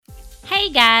Hey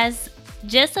guys,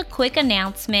 just a quick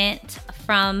announcement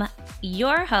from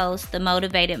your host, the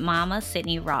Motivated Mama,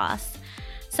 Sydney Ross.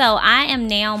 So I am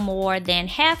now more than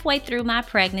halfway through my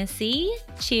pregnancy.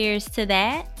 Cheers to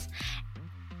that.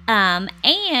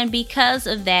 And because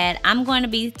of that, I'm going to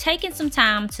be taking some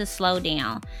time to slow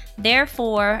down.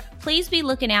 Therefore, please be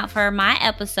looking out for my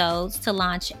episodes to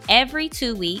launch every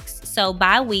 2 weeks, so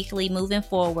bi-weekly moving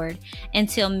forward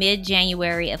until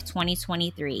mid-January of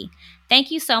 2023.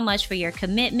 Thank you so much for your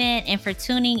commitment and for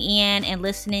tuning in and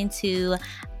listening to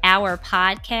our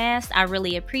podcast. I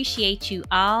really appreciate you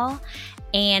all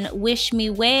and wish me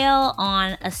well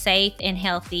on a safe and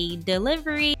healthy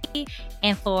delivery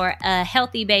and for a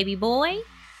healthy baby boy.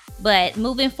 But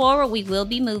moving forward, we will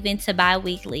be moving to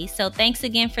bi-weekly. So thanks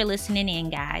again for listening in,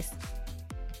 guys.